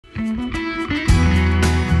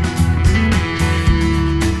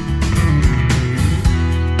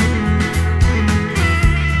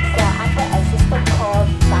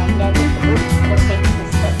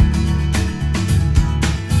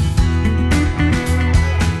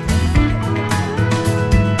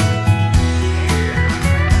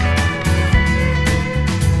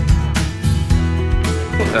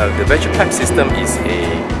the veggie pipe system is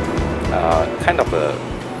a kind of a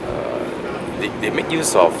they make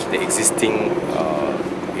use of the existing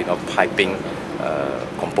piping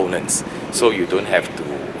components, so you don't have to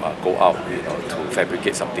go out to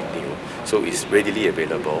fabricate something new. So it's readily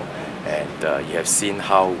available, and you have seen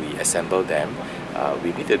how we assemble them.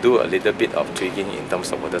 We need to do a little bit of tweaking in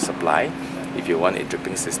terms of water supply if you want a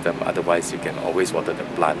dripping system. Otherwise, you can always water the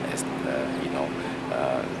plant as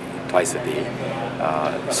twice a day.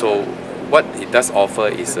 So what it does offer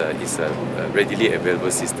is a readily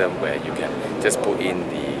available system where you can just put in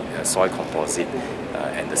the soil composite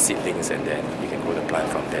and the seedlings, and then you can grow the plant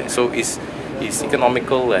from there. So it's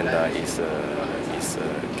economical, and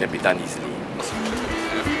can be done easily.